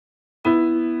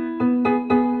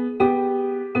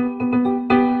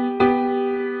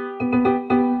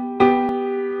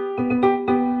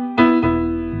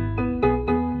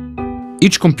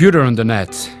Each computer on the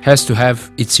net has to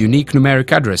have its unique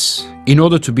numeric address in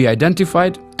order to be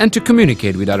identified and to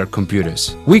communicate with other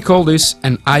computers. We call this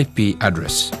an IP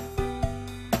address.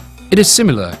 It is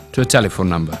similar to a telephone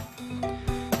number.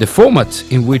 The format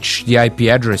in which the IP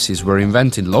addresses were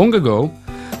invented long ago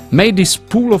made this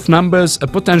pool of numbers a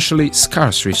potentially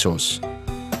scarce resource.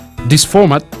 This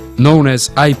format, known as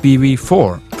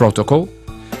IPv4 protocol,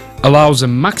 allows a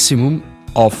maximum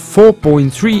of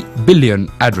 4.3 billion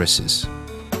addresses.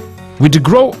 With the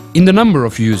growth in the number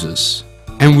of users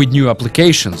and with new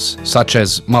applications such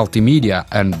as multimedia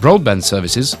and broadband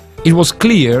services, it was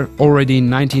clear already in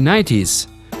the 1990s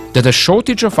that a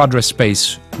shortage of address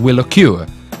space will occur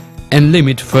and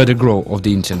limit further growth of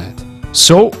the Internet.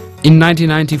 So, in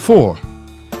 1994,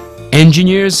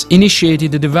 engineers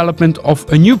initiated the development of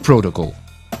a new protocol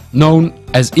known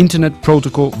as Internet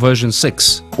Protocol version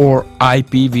 6 or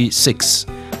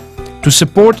IPv6 to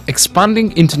support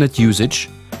expanding Internet usage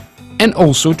and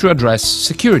also to address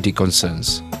security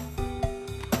concerns.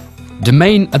 The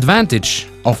main advantage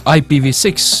of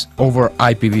IPv6 over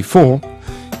IPv4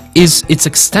 is its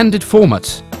extended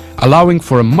format, allowing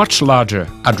for a much larger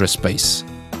address space.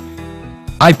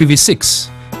 IPv6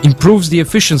 improves the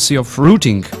efficiency of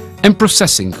routing and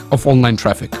processing of online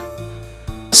traffic,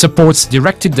 supports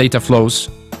directed data flows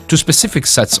to specific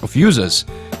sets of users,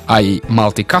 i.e.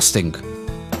 multicasting,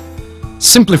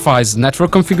 simplifies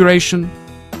network configuration,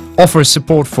 offers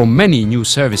support for many new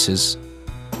services,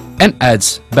 and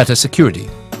adds better security.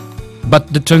 But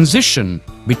the transition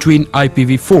between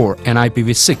IPv4 and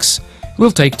IPv6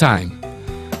 will take time,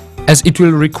 as it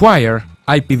will require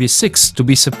IPv6 to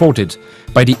be supported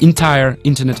by the entire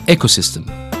Internet ecosystem.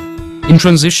 In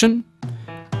transition,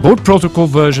 both protocol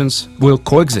versions will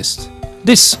coexist.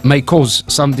 This may cause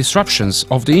some disruptions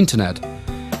of the Internet,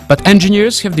 but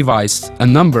engineers have devised a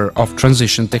number of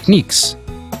transition techniques.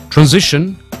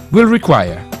 Transition will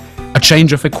require a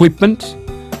change of equipment,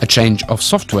 a change of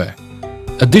software,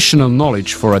 additional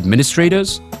knowledge for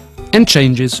administrators, and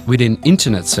changes within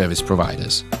Internet service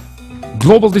providers.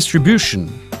 Global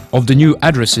distribution of the new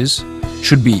addresses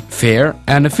should be fair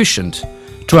and efficient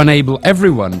to enable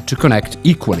everyone to connect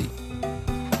equally.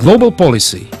 Global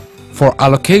policy for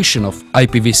allocation of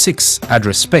IPv6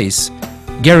 address space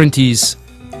guarantees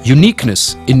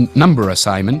uniqueness in number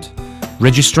assignment,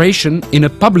 registration in a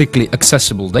publicly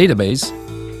accessible database,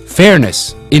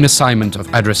 fairness in assignment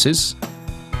of addresses,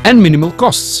 and minimal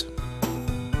costs.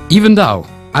 Even though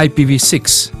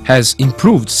IPv6 has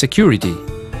improved security,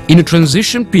 in a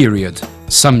transition period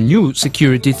some new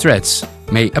security threats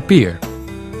may appear.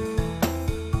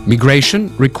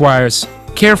 Migration requires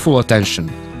careful attention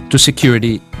to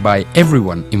security by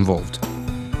everyone involved.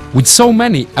 With so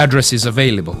many addresses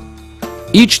available,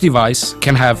 each device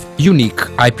can have unique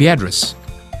IP address.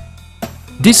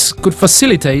 This could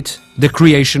facilitate the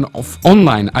creation of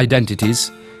online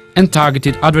identities and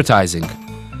targeted advertising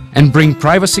and bring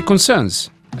privacy concerns.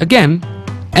 Again,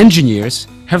 engineers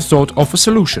have thought of a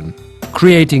solution,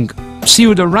 creating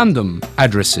pseudo-random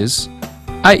addresses,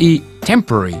 i.e.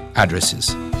 temporary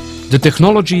addresses. The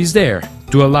technology is there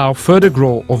to allow further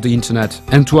growth of the Internet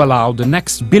and to allow the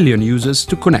next billion users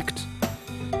to connect.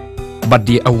 But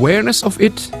the awareness of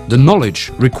it, the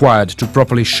knowledge required to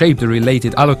properly shape the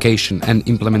related allocation and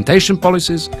implementation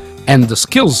policies, and the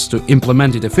skills to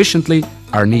implement it efficiently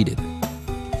are needed.